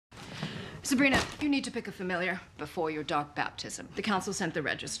Sabrina, you need to pick a familiar before your dark baptism. The council sent the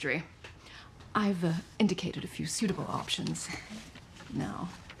registry. I've indicated a few suitable options. Now,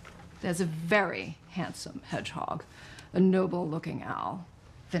 there's a very handsome hedgehog, a noble-looking owl.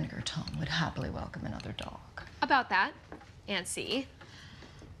 Vinegar Tom would happily welcome another dog. About that, Aunt C,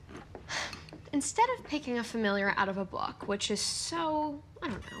 instead of picking a familiar out of a book, which is so, I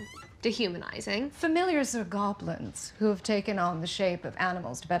don't know, dehumanizing. Familiars are goblins who have taken on the shape of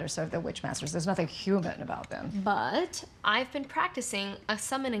animals to better serve their witch masters. There's nothing human about them. But I've been practicing a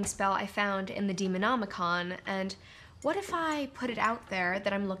summoning spell I found in the Demonomicon, and what if I put it out there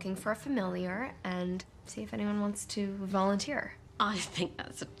that I'm looking for a familiar and see if anyone wants to volunteer? I think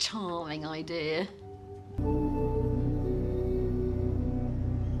that's a charming idea.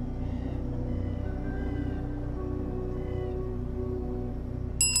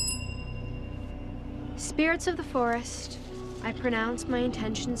 Spirits of the forest, I pronounce my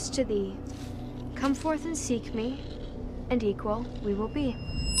intentions to thee. Come forth and seek me, and equal we will be.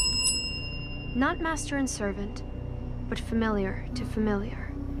 Not master and servant, but familiar to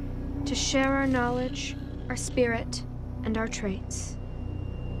familiar, to share our knowledge, our spirit, and our traits.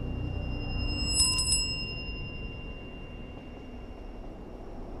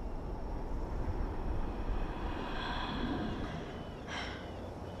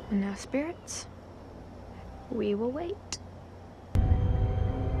 And now, spirits, we will wait.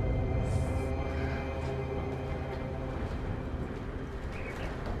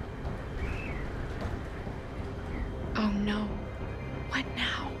 Oh no. What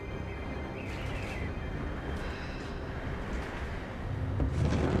now?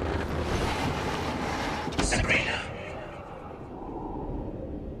 Sabrina.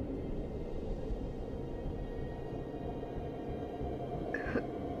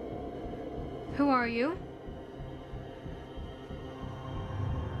 Who are you?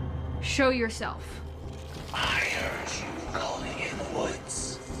 Show yourself. I heard you calling in the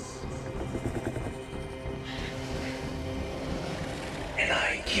woods. And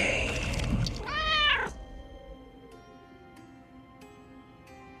I came.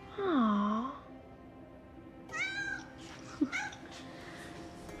 Aww.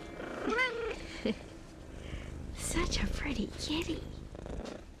 Such a pretty kitty.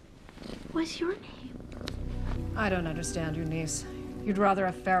 What's your name? I don't understand you, niece. You'd rather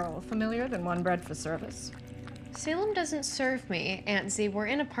a feral familiar than one bred for service. Salem doesn't serve me, Aunt Z. We're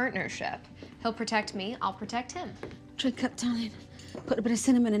in a partnership. He'll protect me, I'll protect him. Drink up, darling. Put a bit of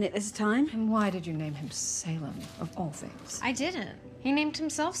cinnamon in it this time. And why did you name him Salem, of all things? I didn't. He named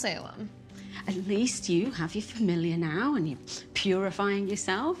himself Salem. At least you have your familiar now and you're purifying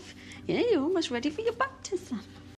yourself. Yeah, you're almost ready for your baptism.